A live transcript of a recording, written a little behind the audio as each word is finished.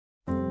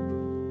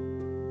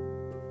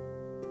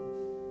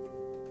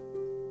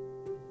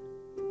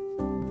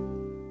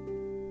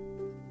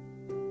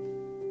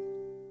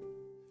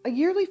A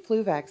yearly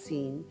flu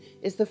vaccine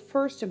is the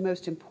first and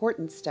most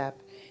important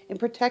step in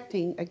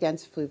protecting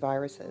against flu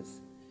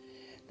viruses.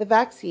 The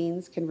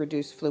vaccines can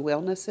reduce flu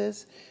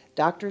illnesses,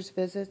 doctor's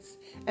visits,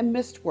 and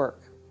missed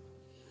work,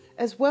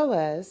 as well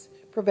as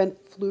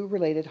prevent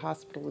flu-related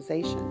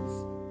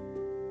hospitalizations.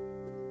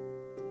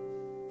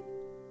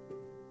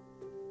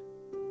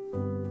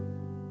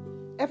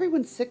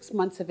 Everyone 6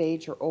 months of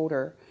age or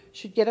older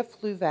should get a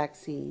flu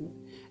vaccine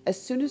as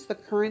soon as the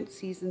current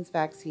season's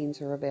vaccines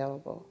are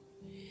available.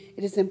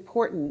 It is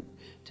important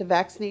to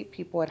vaccinate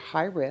people at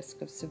high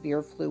risk of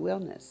severe flu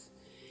illness.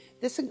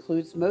 This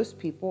includes most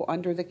people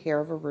under the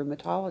care of a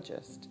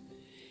rheumatologist,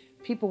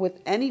 people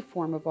with any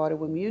form of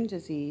autoimmune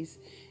disease,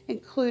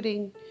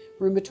 including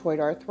rheumatoid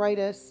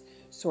arthritis,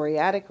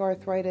 psoriatic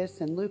arthritis,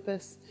 and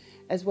lupus,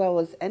 as well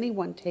as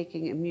anyone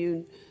taking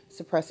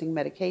immune-suppressing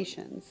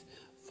medications,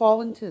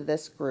 fall into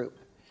this group.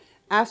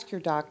 Ask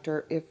your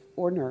doctor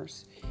or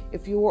nurse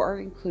if you are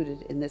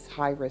included in this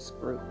high-risk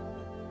group.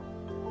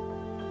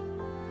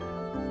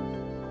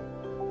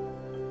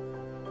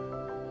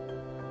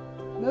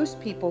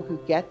 Most people who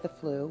get the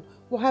flu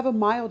will have a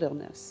mild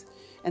illness,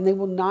 and they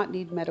will not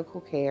need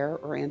medical care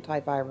or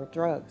antiviral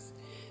drugs.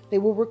 They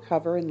will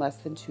recover in less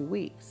than 2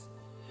 weeks.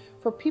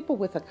 For people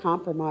with a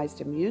compromised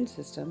immune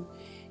system,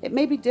 it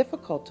may be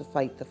difficult to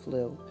fight the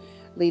flu,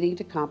 leading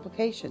to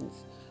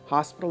complications,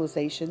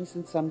 hospitalizations,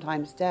 and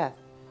sometimes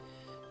death.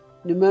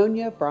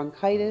 Pneumonia,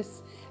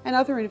 bronchitis, and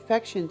other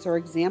infections are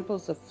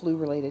examples of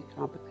flu-related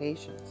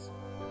complications.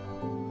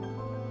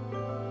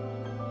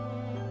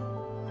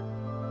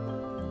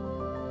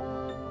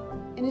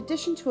 In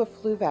addition to a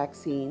flu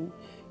vaccine,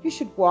 you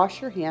should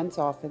wash your hands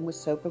often with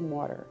soap and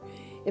water.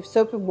 If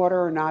soap and water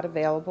are not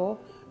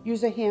available,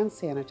 use a hand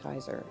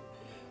sanitizer.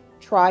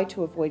 Try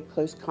to avoid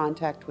close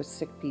contact with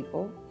sick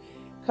people.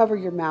 Cover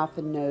your mouth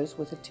and nose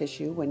with a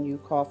tissue when you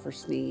cough or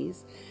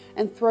sneeze,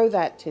 and throw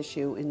that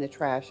tissue in the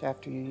trash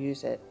after you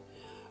use it.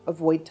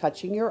 Avoid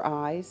touching your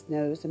eyes,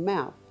 nose, and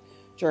mouth.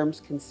 Germs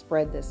can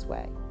spread this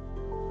way.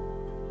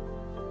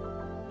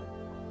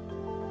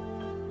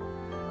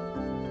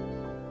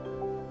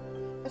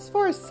 As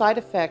far as side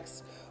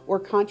effects or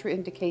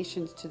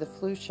contraindications to the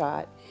flu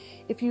shot,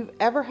 if you've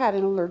ever had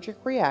an allergic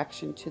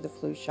reaction to the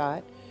flu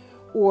shot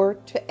or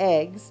to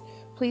eggs,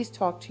 please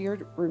talk to your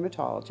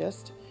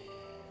rheumatologist.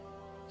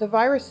 The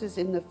viruses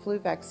in the flu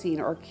vaccine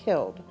are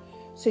killed,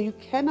 so you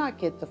cannot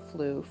get the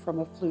flu from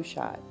a flu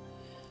shot.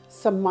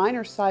 Some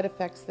minor side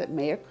effects that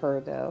may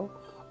occur, though,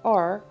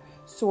 are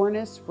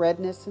soreness,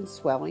 redness, and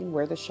swelling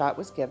where the shot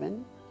was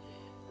given,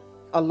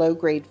 a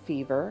low-grade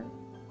fever,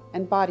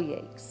 and body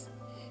aches.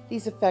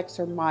 These effects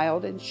are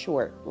mild and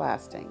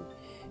short-lasting,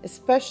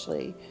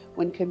 especially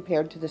when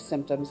compared to the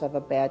symptoms of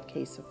a bad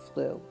case of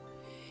flu.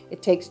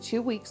 It takes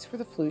 2 weeks for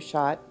the flu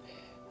shot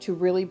to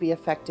really be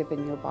effective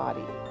in your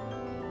body.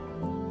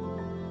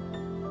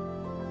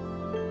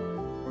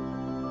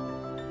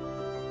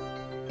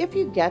 If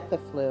you get the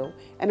flu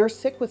and are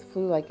sick with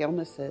flu-like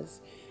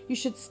illnesses, you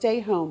should stay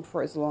home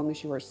for as long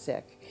as you are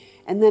sick,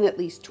 and then at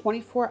least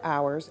 24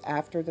 hours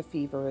after the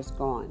fever is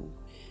gone,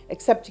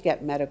 except to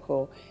get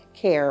medical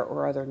care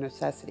or other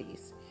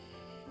necessities.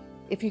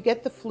 If you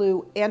get the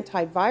flu,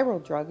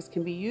 antiviral drugs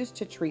can be used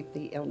to treat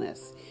the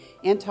illness.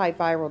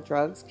 Antiviral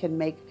drugs can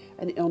make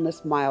an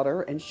illness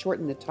milder and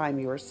shorten the time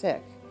you are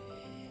sick.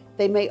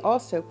 They may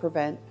also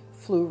prevent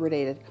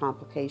flu-related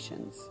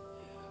complications.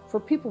 For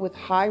people with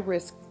high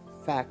risk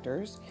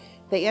factors,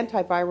 the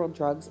antiviral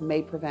drugs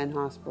may prevent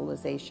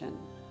hospitalization.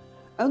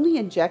 Only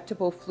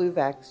injectable flu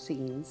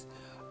vaccines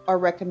are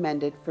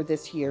recommended for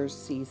this year's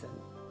season.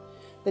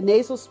 The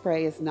nasal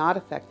spray is not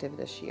effective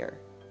this year.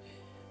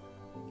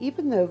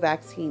 Even though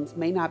vaccines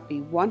may not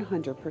be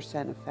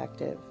 100%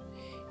 effective,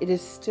 it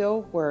is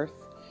still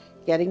worth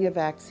getting a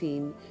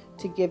vaccine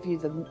to give you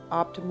the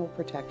optimal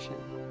protection.